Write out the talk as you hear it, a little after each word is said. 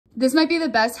This might be the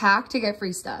best hack to get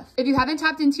free stuff. If you haven't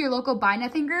tapped into your local Buy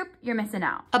Nothing group, you're missing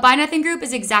out. A Buy Nothing group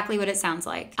is exactly what it sounds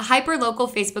like. A hyper-local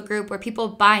Facebook group where people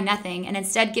buy nothing and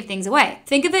instead give things away.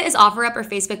 Think of it as OfferUp or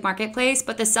Facebook Marketplace,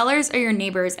 but the sellers are your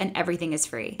neighbors and everything is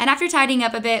free. And after tidying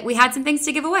up a bit, we had some things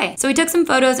to give away. So we took some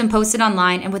photos and posted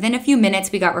online, and within a few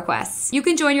minutes, we got requests. You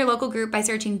can join your local group by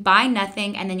searching Buy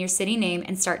Nothing and then your city name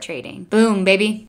and start trading. Boom, baby.